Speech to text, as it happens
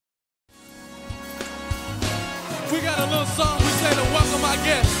a little song we say to welcome our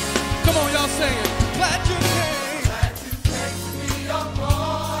guests. Come on, y'all sing it. Glad you came. Glad you came to be a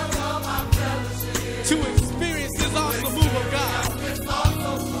part of my fellowship. To experience this awesome move of God. This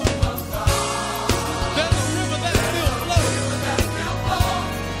awesome move of God. There's a river that still flows.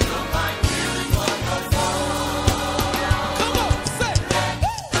 Your life really was the Come on, say.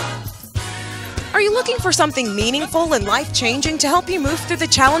 Are you looking for something meaningful and life-changing to help you move through the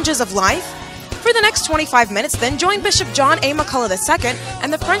challenges of life? For the next 25 minutes, then, join Bishop John A. McCullough II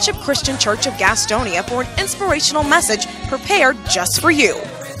and the Friendship Christian Church of Gastonia for an inspirational message prepared just for you.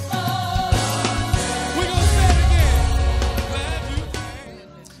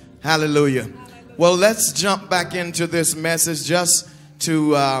 Hallelujah. Well, let's jump back into this message just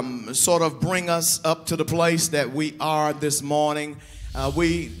to sort of bring us up to the place that we are this morning.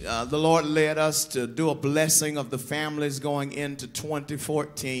 The Lord led us to do a blessing of the families going into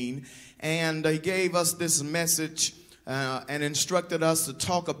 2014. And he gave us this message and instructed us to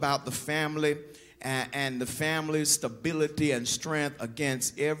talk about the family and the family's stability and strength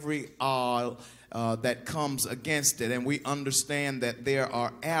against every odd that comes against it. And we understand that there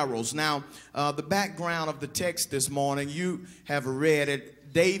are arrows. Now, the background of the text this morning, you have read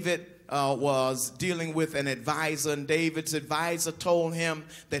it. David was dealing with an advisor, and David's advisor told him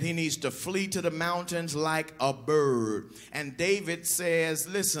that he needs to flee to the mountains like a bird. And David says,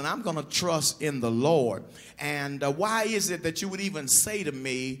 listen, I'm going to trust in the Lord. And why is it that you would even say to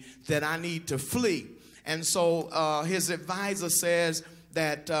me that I need to flee? And so his advisor says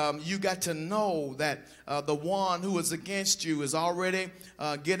that you got to know that the one who is against you is already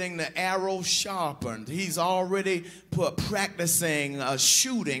getting the arrow sharpened. He's already practicing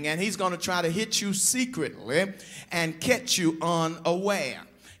shooting, and he's going to try to hit you secretly and catch you unaware.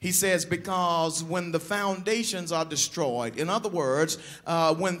 He says, because when the foundations are destroyed, in other words,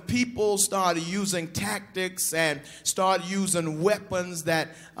 when people start using tactics and start using weapons that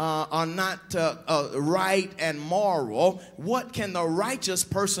are not right and moral, what can the righteous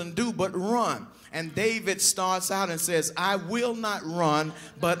person do but run? And David starts out and says, I will not run,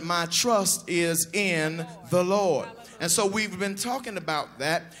 but my trust is in the Lord. And so we've been talking about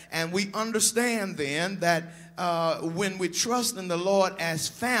that, and we understand then that when we trust in the Lord as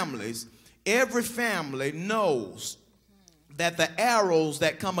families, every family knows that the arrows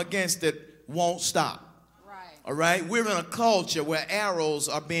that come against it won't stop. Right. All right? We're in a culture where arrows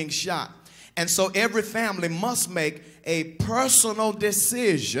are being shot. And so every family must make a personal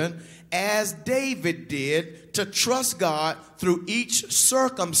decision, as David did, to trust God through each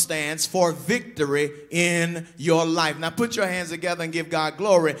circumstance for victory in your life. Now put your hands together and give God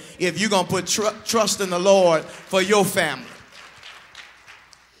glory if you're going to put trust in the Lord for your family.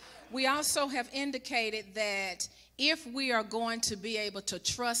 We also have indicated that if we are going to be able to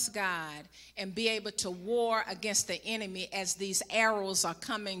trust God and be able to war against the enemy as these arrows are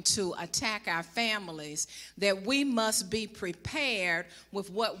coming to attack our families, that we must be prepared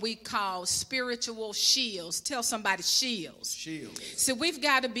with what we call spiritual shields. Tell somebody shields. Shields. So we've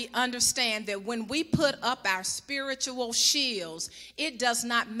got to understand that when we put up our spiritual shields, it does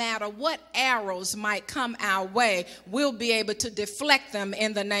not matter what arrows might come our way, we'll be able to deflect them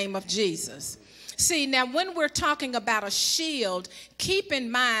in the name of Jesus. See, now when we're talking about a shield, keep in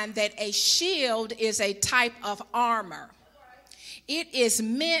mind that a shield is a type of armor. It is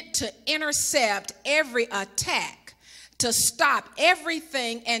meant to intercept every attack, to stop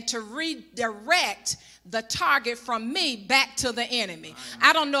everything, and to redirect the target from me back to the enemy.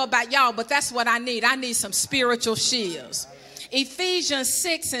 I don't know about y'all, but that's what I need. I need some spiritual shields. Ephesians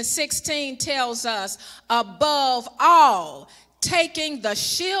 6:16 tells us, above all, taking the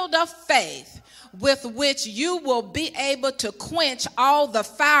shield of faith, with which you will be able to quench all the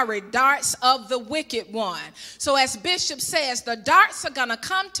fiery darts of the wicked one. So as Bishop says, the darts are going to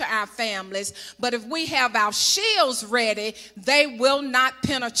come to our families, but if we have our shields ready, they will not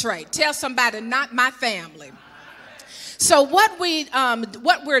penetrate. Tell somebody, not my family. So what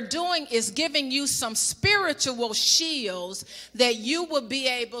we're doing is giving you some spiritual shields that you will be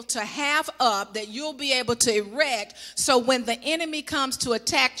able to have up, that you'll be able to erect, so when the enemy comes to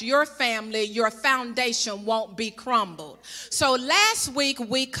attack your family, your foundation won't be crumbled. So last week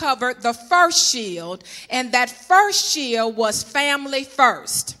we covered the first shield, and that first shield was family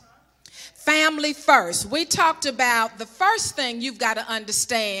first. Family first. We talked about the first thing you've got to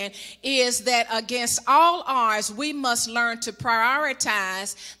understand is that against all odds, we must learn to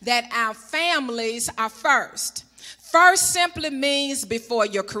prioritize that our families are first. First simply means before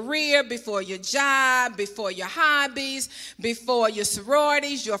your career, before your job, before your hobbies, before your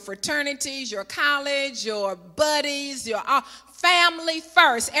sororities, your fraternities, your college, your buddies, your family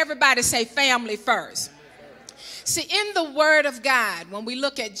first. Everybody say family first. See, in the Word of God, when we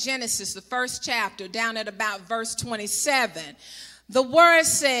look at Genesis, the first chapter, down at about verse 27, the Word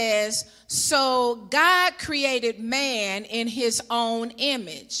says, so God created man in his own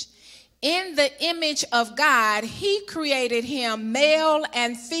image. In the image of God, he created him, male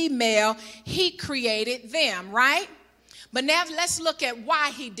and female, he created them, right? But now let's look at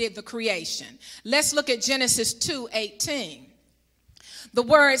why he did the creation. Let's look at Genesis 2:18. The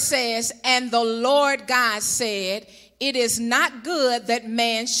word says, and the Lord God said, it is not good that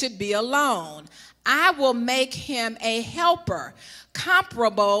man should be alone. I will make him a helper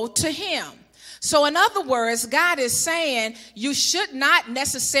comparable to him. So in other words, God is saying you should not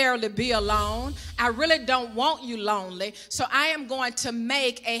necessarily be alone. I really don't want you lonely. So I am going to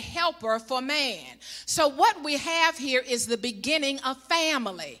make a helper for man. So what we have here is the beginning of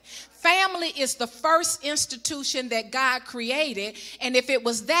family. Family is the first institution that God created. And if it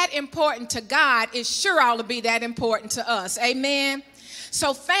was that important to God, it sure ought to be that important to us. Amen.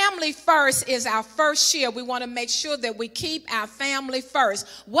 So family first is our first shield. We want to make sure that we keep our family first.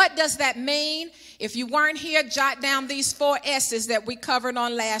 What does that mean? If you weren't here, jot down these 4 S's that we covered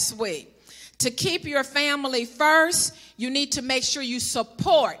on last week. To keep your family first, you need to make sure you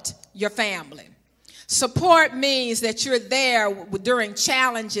support your family. Support means that you're there during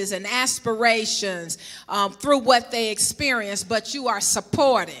challenges and aspirations through what they experience, but you are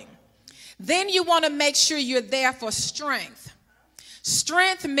supporting. Then you want to make sure you're there for strength.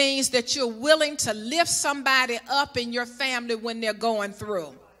 Strength means that you're willing to lift somebody up in your family when they're going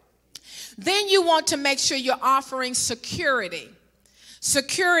through. Then you want to make sure you're offering security.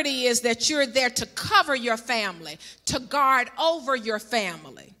 Security is that you're there to cover your family, to guard over your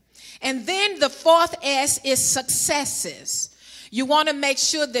family. And then the 4th S is successes. You want to make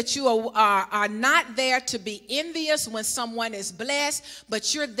sure that you are not there to be envious when someone is blessed,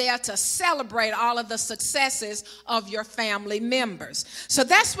 but you're there to celebrate all of the successes of your family members. So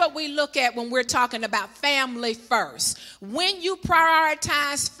that's what we look at when we're talking about family first. When you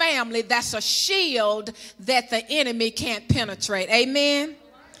prioritize family, that's a shield that the enemy can't penetrate. Amen?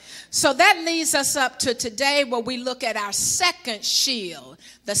 So that leads us up to today where we look at our second shield,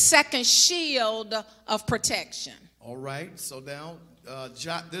 the second shield of protection. All right, so now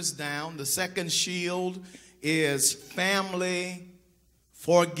jot this down. The second shield is family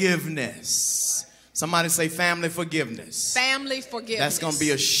forgiveness. Somebody say family forgiveness. Family forgiveness. That's going to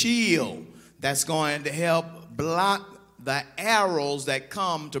be a shield that's going to help block the arrows that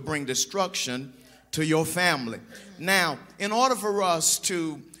come to bring destruction to your family. Now, in order for us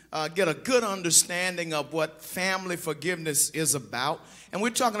to get a good understanding of what family forgiveness is about, and we're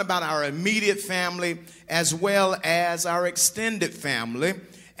talking about our immediate family as well as our extended family.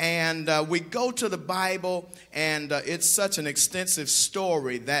 And we go to the Bible, and it's such an extensive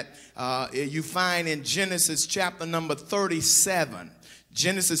story that you find in Genesis chapter number 37.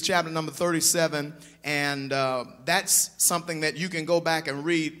 Genesis chapter number 37, and that's something that you can go back and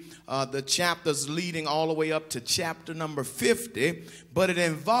read the chapters leading all the way up to chapter number 50. But it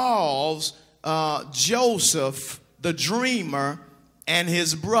involves Joseph, the dreamer, and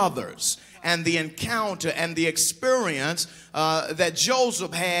his brothers, and the encounter and the experience that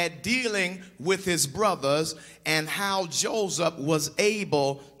Joseph had dealing with his brothers, and how Joseph was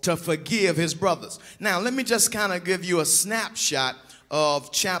able to forgive his brothers. Now, let me just kind of give you a snapshot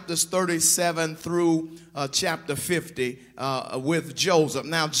of chapters 37 through chapter 50 with Joseph.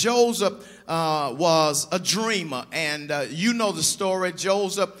 Now, Joseph was a dreamer, and you know the story.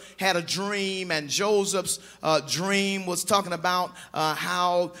 Joseph had a dream, and Joseph's dream was talking about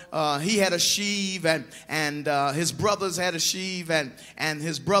how he had a sheaf, and his brothers had a sheaf, and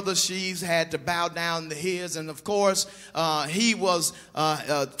his brothers' sheaves had to bow down to his. And of course, he was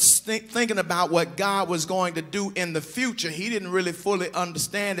thinking about what God was going to do in the future. He didn't really fully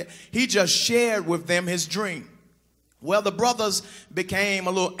understand it. He just shared with them his dream. Well, the brothers became a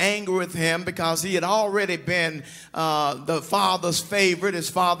little angry with him because he had already been the father's favorite.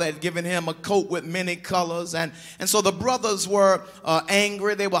 His father had given him a coat with many colors. And so the brothers were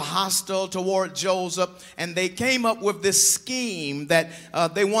angry. They were hostile toward Joseph. And they came up with this scheme that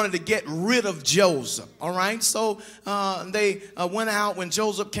they wanted to get rid of Joseph. All right. So they went out when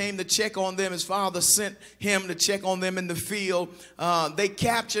Joseph came to check on them. His father sent him to check on them in the field. They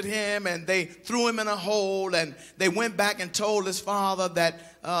captured him, and they threw him in a hole, and they went back and told his father that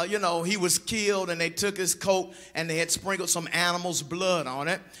he was killed, and they took his coat and they had sprinkled some animal's blood on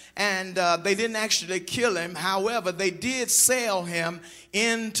it. And they didn't actually kill him. However, they did sell him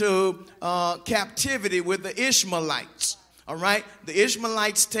into captivity with the Ishmaelites. All right, the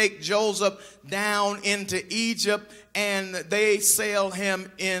Ishmaelites take Joseph down into Egypt, and they sell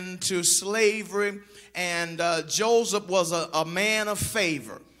him into slavery. And Joseph was a man of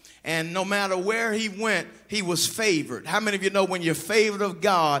favor. And no matter where he went, he was favored. How many of you know when you're favored of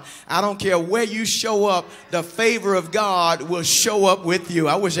God, I don't care where you show up, the favor of God will show up with you.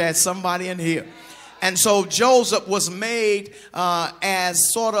 I wish I had somebody in here. And so Joseph was made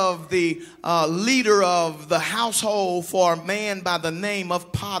as sort of the leader of the household for a man by the name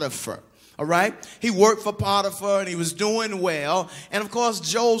of Potiphar. All right. He worked for Potiphar and he was doing well. And of course,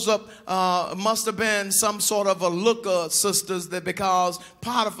 Joseph must have been some sort of a looker, sisters, that because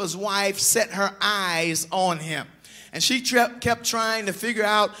Potiphar's wife set her eyes on him. And she kept trying to figure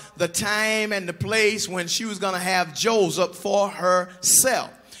out the time and the place when she was going to have Joseph for herself.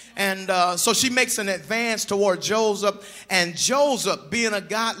 And so she makes an advance toward Joseph, and Joseph, being a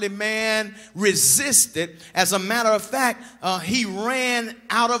godly man, resisted. As a matter of fact, he ran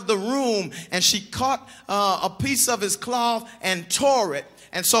out of the room, and she caught a piece of his cloth and tore it.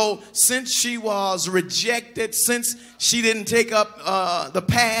 And so since she was rejected, since she didn't take up the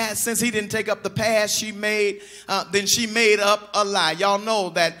past, since he didn't take up the past she made, then she made up a lie. Y'all know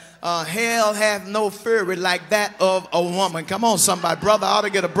that hell hath no fury like that of a woman. Come on, somebody. Brother, I ought to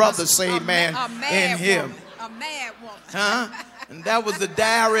get a brother say amen in here. A mad woman. Huh? And that was the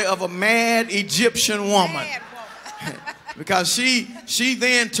diary of a mad Egyptian woman. Because she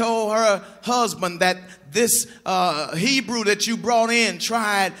then told her husband that this Hebrew that you brought in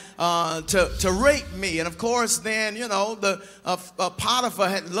tried to rape me. And of course, then, you know, the Potiphar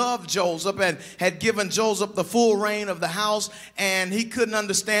had loved Joseph and had given Joseph the full reign of the house, and he couldn't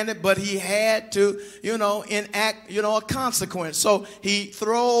understand it, but he had to, you know, enact, you know, a consequence. So he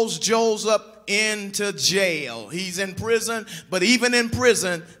throws Joseph into jail. He's in prison, but even in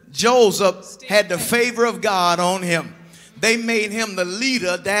prison, Joseph had the favor of God on him. They made him the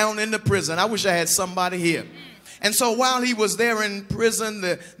leader down in the prison. I wish I had somebody here. And so while he was there in prison,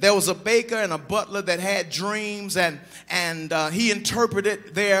 there was a baker and a butler that had dreams, and he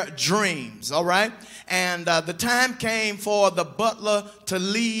interpreted their dreams, all right? And the time came for the butler to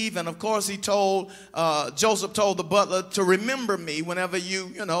leave, and of course he told, Joseph told the butler to remember me whenever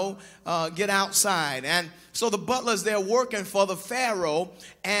you get outside. And so the butler's there working for the Pharaoh,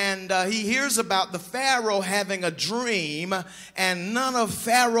 and he hears about the Pharaoh having a dream, and none of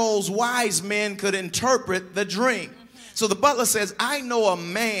Pharaoh's wise men could interpret the dream. So the butler says, I know a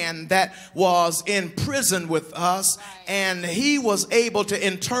man that was in prison with us, and he was able to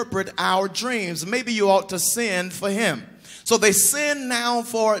interpret our dreams. Maybe you ought to send for him. So they send now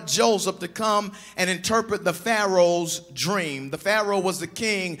for Joseph to come and interpret the Pharaoh's dream. The Pharaoh was the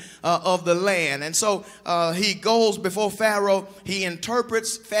king of the land. And so he goes before Pharaoh. He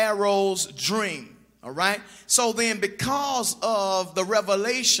interprets Pharaoh's dream. All right. So then, because of the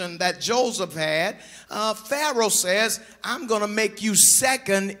revelation that Joseph had, Pharaoh says, I'm going to make you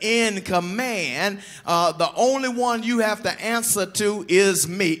second in command. The only one you have to answer to is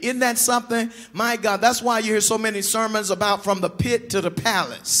me. Isn't that something? My God, that's why you hear so many sermons about from the pit to the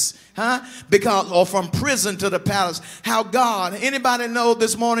palace. Huh? Because, or from prison to the palace. How God, anybody know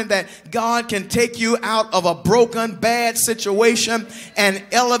this morning that God can take you out of a broken, bad situation and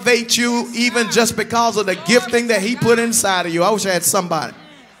elevate you even just because of the gifting that he put inside of you? I wish I had somebody.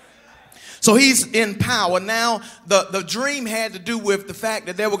 So he's in power. Now, the dream had to do with the fact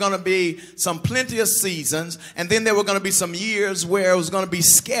that there were going to be some plenteous seasons, and then there were going to be some years where it was going to be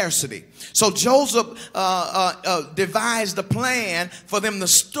scarcity. So Joseph devised a plan for them to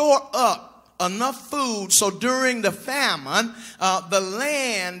store up enough food so during the famine, the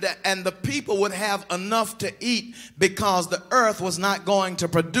land and the people would have enough to eat because the earth was not going to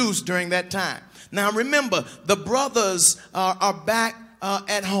produce during that time. Now, remember, the brothers are back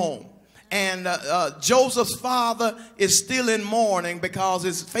at home. And Joseph's father is still in mourning because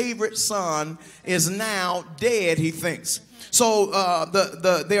his favorite son is now dead, he thinks. So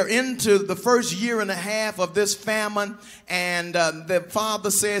they're into the first year and a half of this famine. And the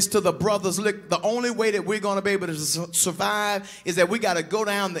father says to the brothers, look, the only way that we're going to be able to survive is that we got to go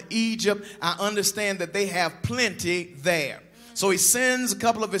down to Egypt. I understand that they have plenty there. So he sends a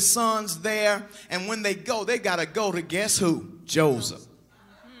couple of his sons there. And when they go, they got to go to guess who? Joseph.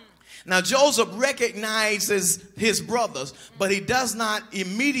 Now, Joseph recognizes his brothers, but he does not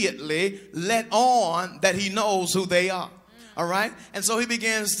immediately let on that he knows who they are. All right. And so he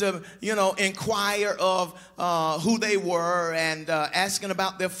begins to, inquire of who they were and asking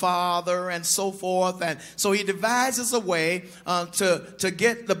about their father and so forth. And so he devises a way to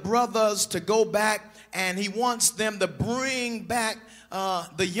get the brothers to go back, and he wants them to bring back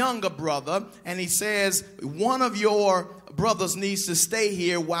the younger brother, and he says, one of your brothers needs to stay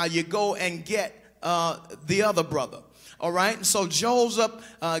here while you go and get the other brother. All right. And so Joseph,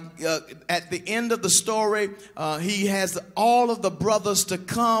 at the end of the story, he has all of the brothers to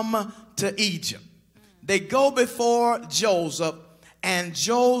come to Egypt. They go before Joseph, and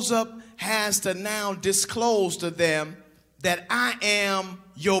Joseph has to now disclose to them that I am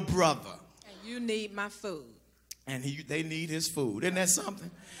your brother. And you need my food. And they need his food. Isn't that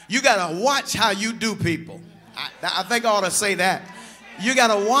something? You got to watch how you do people. I think I ought to say that. You got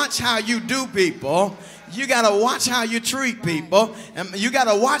to watch how you do people. You got to watch how you treat people. And you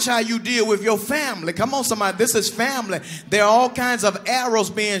got to watch how you deal with your family. Come on, somebody. This is family. There are all kinds of arrows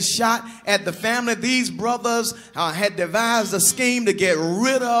being shot at the family. These brothers had devised a scheme to get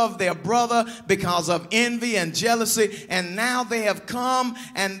rid of their brother because of envy and jealousy. And now they have come,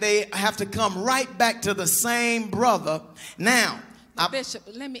 and they have to come right back to the same brother. Now, Bishop,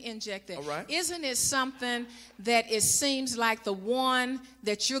 let me inject that. All right. Isn't it something that it seems like the one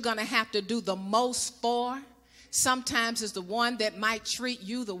that you're going to have to do the most for sometimes is the one that might treat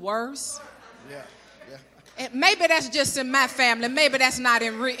you the worst? Yeah. And maybe that's just in my family. Maybe that's not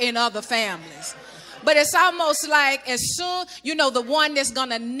in other families. But it's almost like as soon, you know, the one that's going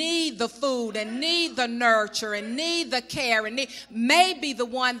to need the food and need the nurture and need the care and may be the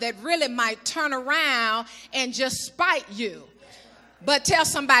one that really might turn around and just spite you. But tell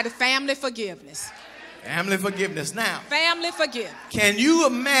somebody, family forgiveness. Family forgiveness. Now, family forgiveness. Can you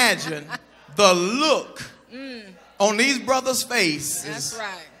imagine the look on these brothers' faces? That's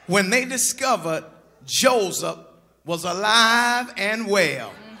right. When they discovered Joseph was alive and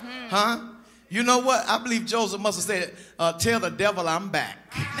well. Huh? You know what? I believe Joseph must have said, tell the devil I'm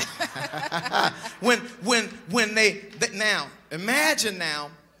back. when they now, imagine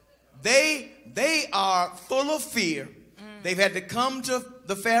now, they are full of fear. They've had to come to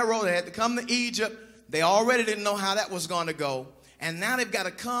the Pharaoh. They had to come to Egypt. They already didn't know how that was going to go. And now they've got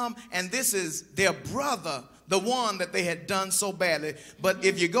to come, and this is their brother, the one that they had done so badly. But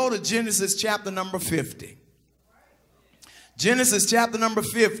if you go to Genesis chapter number 50, Genesis chapter number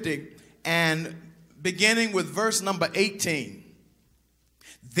 50, and beginning with verse number 18.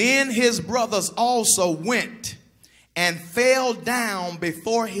 Then his brothers also went and fell down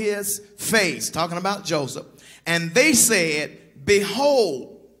before his face, talking about Joseph. And they said,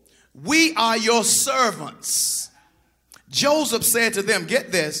 behold, we are your servants. Joseph said to them,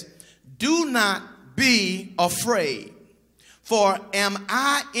 get this, do not be afraid, for am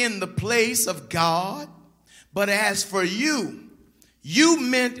I in the place of God? But as for you, you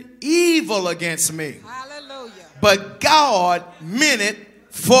meant evil against me. Hallelujah. But God meant it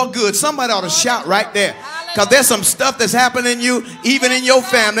for good. Somebody ought to shout right there. Because there's some stuff that's happening in you, even in your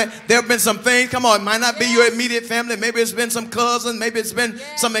family. There have been some things, come on, it might not be your immediate family. Maybe it's been some cousins. Maybe it's been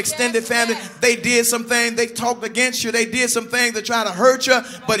some extended family. They did some things. They talked against you. They did some things to try to hurt you.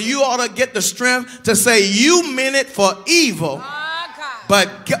 But you ought to get the strength to say you meant it for evil.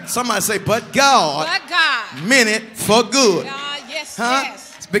 But somebody say, but God meant it for good.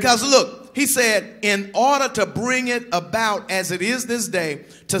 Yes. Because look, he said, in order to bring it about as it is this day,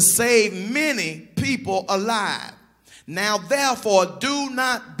 to save many people alive. Now, therefore, do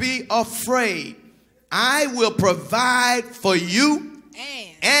not be afraid. I will provide for you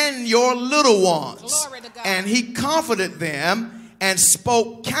and your little ones. Glory to God. And he comforted them and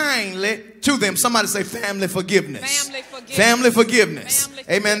spoke kindly to them. Somebody say family forgiveness. Family forgiveness. Family forgiveness. Family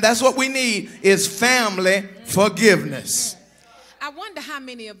Amen. That's what we need is family forgiveness. I wonder how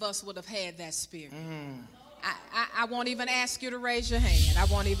many of us would have had that spirit. I won't even ask you to raise your hand. I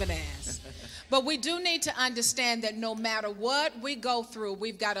won't even ask. But we do need to understand that no matter what we go through,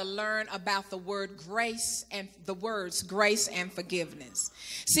 we've got to learn about the word grace and the words grace and forgiveness.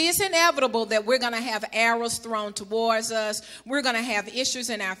 See, it's inevitable that we're going to have arrows thrown towards us. We're going to have issues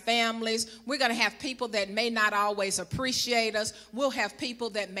in our families. We're going to have people that may not always appreciate us. We'll have people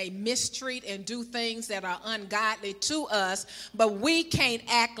that may mistreat and do things that are ungodly to us. But we can't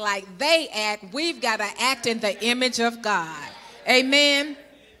act like they act. We've got to act in the image of God. Amen.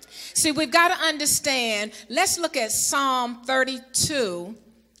 See, we've got to understand, let's look at Psalm 32,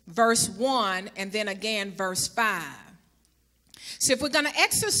 verse 1, and then again, verse 5. See, if we're going to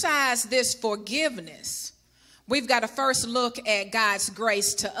exercise this forgiveness, we've got to first look at God's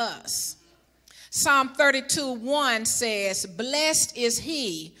grace to us. Psalm 32, 1 says, blessed is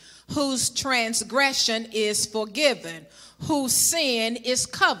he whose transgression is forgiven, whose sin is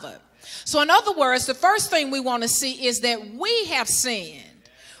covered. So in other words, the first thing we want to see is that we have sinned.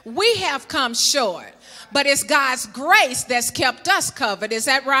 We have come short, but it's God's grace that's kept us covered. Is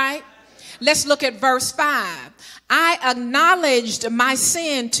that right? Let's look at verse 5. I acknowledged my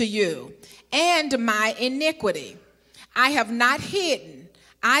sin to you and my iniquity. I have not hidden.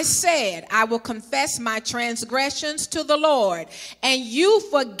 I said, I will confess my transgressions to the Lord, and you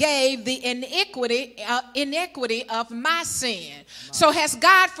forgave the iniquity of my sin. So has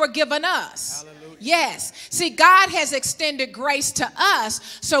God forgiven us? Hallelujah. Yes. See, God has extended grace to us,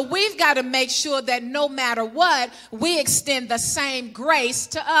 so we've got to make sure that no matter what, we extend the same grace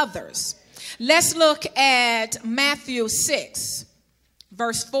to others. Let's look at Matthew 6,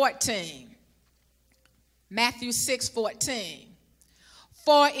 verse 14. Matthew 6:14.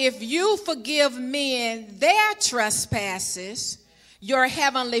 For if you forgive men their trespasses, your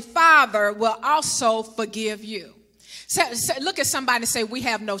heavenly Father will also forgive you. So look at somebody and say, we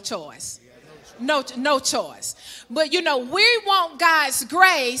have no choice. No choice. But you know, we want God's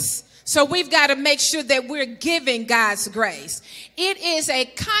grace, so we've got to make sure that we're giving God's grace. It is a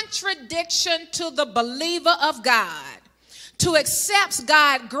contradiction to the believer of God to accept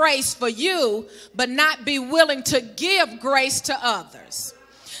God's grace for you, but not be willing to give grace to others.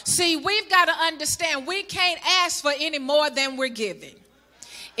 See, we've got to understand we can't ask for any more than we're giving.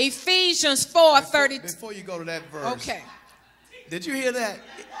 Ephesians 4:32. Before you go to that verse. Okay. Did you hear that?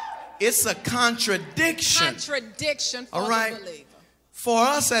 It's a contradiction. Contradiction for all right? the believer. For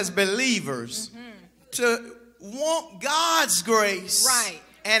us as believers to want God's grace, right,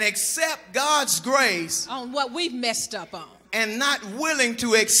 and accept God's grace on what we've messed up on, and not willing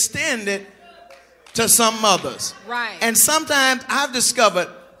to extend it to some others. Right. And sometimes I've discovered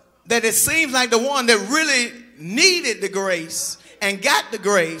that it seems like the one that really needed the grace and got the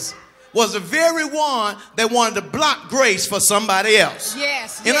grace was the very one that wanted to block grace for somebody else.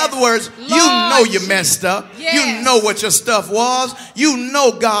 Yes. In other words, Lord, you know you messed up. Yes. You know what your stuff was. You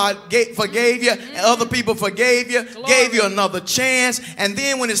know God forgave you, and other people forgave you, gave you another chance. And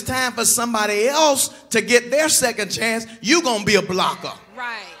then when it's time for somebody else to get their second chance, you're going to be a blocker.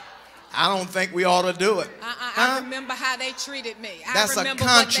 Right. I don't think we ought to do it. I remember how they treated me. That's a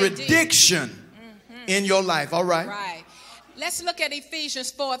contradiction in your life. All right. Right. Let's look at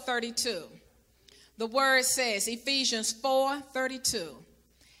Ephesians 4:32. The word says, Ephesians 4:32,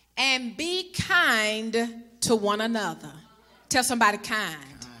 and be kind to one another. Tell somebody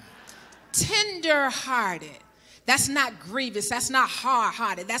kind. Tender-hearted. That's not grievous. That's not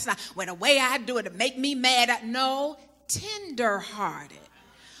hard-hearted. That's not, well, the way I do it to make me mad. No, tender-hearted.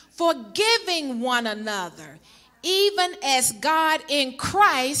 Forgiving one another, even as God in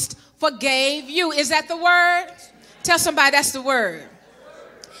Christ forgave you. Is that the word? Tell somebody that's the word.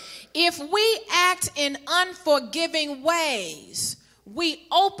 If we act in unforgiving ways, we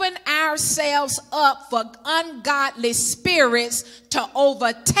open ourselves up for ungodly spirits to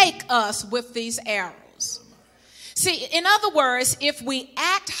overtake us with these arrows. See, in other words, if we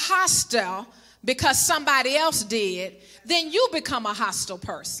act hostile because somebody else did, then you become a hostile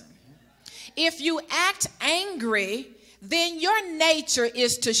person. If you act angry, then your nature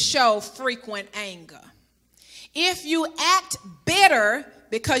is to show frequent anger. If you act bitter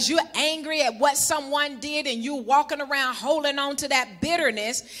because you're angry at what someone did and you're walking around holding on to that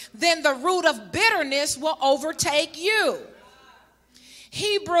bitterness, then the root of bitterness will overtake you.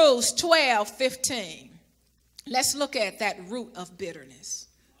 Hebrews 12:15. Let's look at that root of bitterness.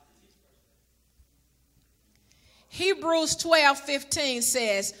 Hebrews 12:15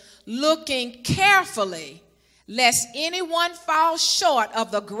 says, looking carefully, lest anyone fall short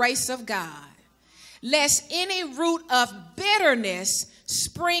of the grace of God, lest any root of bitterness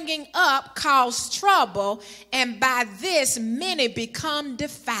springing up cause trouble, and by this many become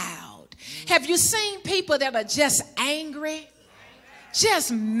defiled. Have you seen people that are just angry,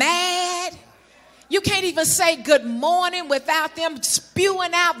 just mad? You can't even say good morning without them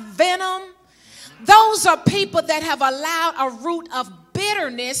spewing out venom. Those are people that have allowed a root of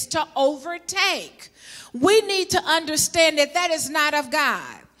bitterness to overtake. We need to understand that that is not of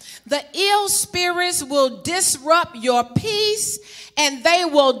God. The ill spirits will disrupt your peace, and they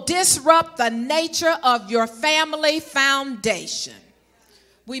will disrupt the nature of your family foundation.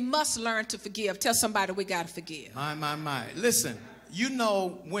 We must learn to forgive. Tell somebody we got to forgive. My. Listen, you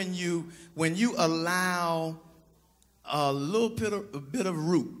know when you allow a little bit of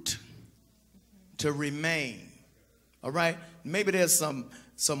root to remain, all right? Maybe there's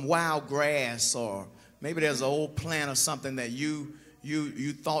some wild grass, or maybe there's an old plant or something that you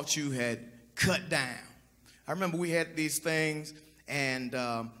thought you had cut down. I remember we had these things, and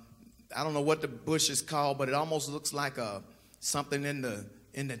I don't know what the bush is called, but it almost looks like something in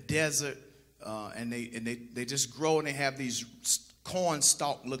the desert, and they just grow, and they have these corn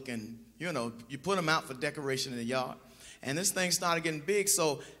stalk looking, you put them out for decoration in the yard. And this thing started getting big,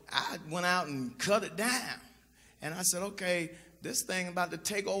 so I went out and cut it down. And I said, okay, this thing about to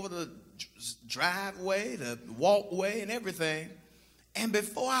take over the driveway, the walkway, and everything. And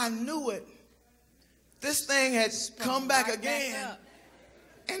before I knew it, this thing had come back again.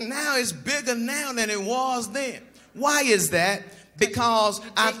 And now it's bigger now than it was then. Why is that? Because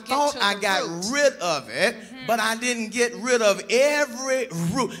I thought I got rid of it, but I didn't get rid of every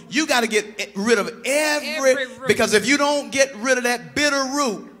root. You got to get rid of every root. Because if you don't get rid of that bitter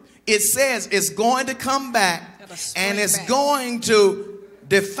root, it says it's going to come back and it's going to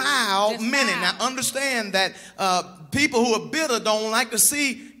defile many. Now understand that people who are bitter don't like to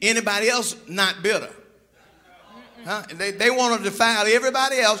see anybody else not bitter. Huh? They want to defile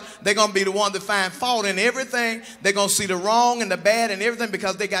everybody else. They're going to be the one to find fault in everything. They're going to see the wrong and the bad and everything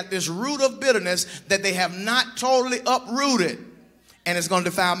because they got this root of bitterness that they have not totally uprooted. And it's going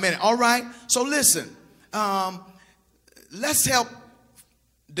to defile many. All right? So listen. Let's help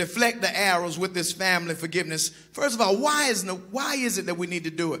deflect the arrows with this family forgiveness. First of all, why is it that we need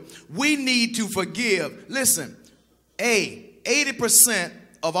to do it? We need to forgive. Listen. 80%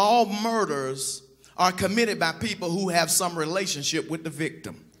 of all murders are committed by people who have some relationship with the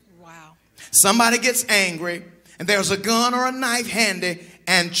victim. Wow. Somebody gets angry and there's a gun or a knife handy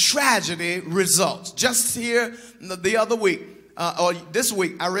and tragedy results. Just here the other week, or this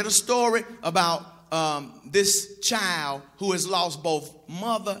week, I read a story about this child who has lost both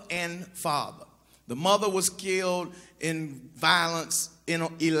mother and father. The mother was killed in violence in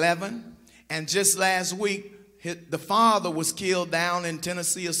 11, and just last week, the father was killed down in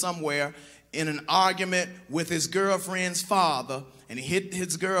Tennessee or somewhere in an argument with his girlfriend's father, and he hit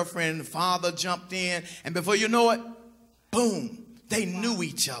his girlfriend. The father jumped in, and before you know it, boom, they knew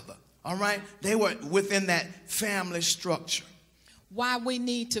each other. All right? They were within that family structure. Why we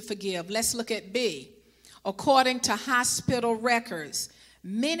need to forgive. Let's look at B. According to hospital records,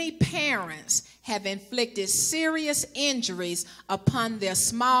 many parents have inflicted serious injuries upon their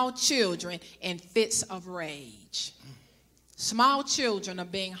small children in fits of rage. Small children are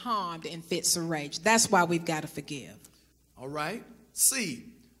being harmed in fits of rage. That's why we've got to forgive. All right. C.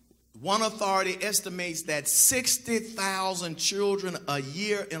 One authority estimates that 60,000 children a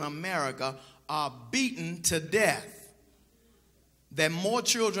year in America are beaten to death. That more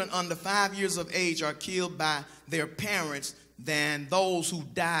children under 5 years of age are killed by their parents than those who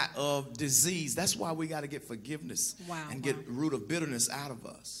die of disease. That's why we got to get forgiveness and get the root of bitterness out of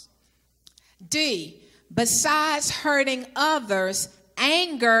us. D. Besides hurting others,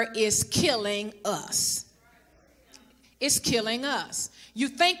 anger is killing us. It's killing us. You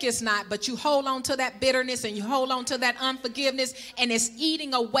think it's not, but you hold on to that bitterness and you hold on to that unforgiveness, and it's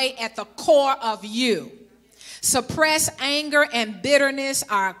eating away at the core of you. Suppressed anger and bitterness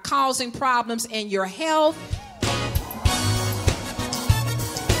are causing problems in your health.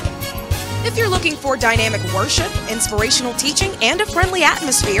 If you're looking for dynamic worship, inspirational teaching, and a friendly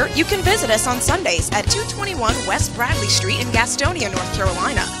atmosphere, you can visit us on Sundays at 221 West Bradley Street in Gastonia, North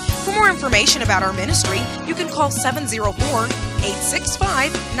Carolina. For more information about our ministry, you can call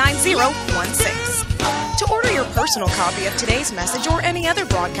 704-865-9016. To order your personal copy of today's message or any other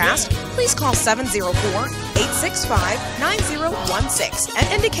broadcast, please call 704-865-9016 and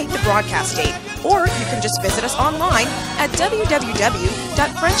indicate the broadcast date. Or you can just visit us online at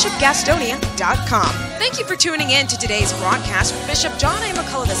www.friendshipgastonia.com. Thank you for tuning in to today's broadcast with Bishop John A.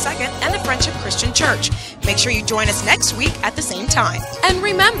 McCullough II and the Friendship Christian Church. Make sure you join us next week at the same time. And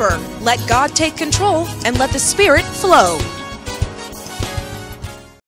remember, let God take control and let the Spirit flow.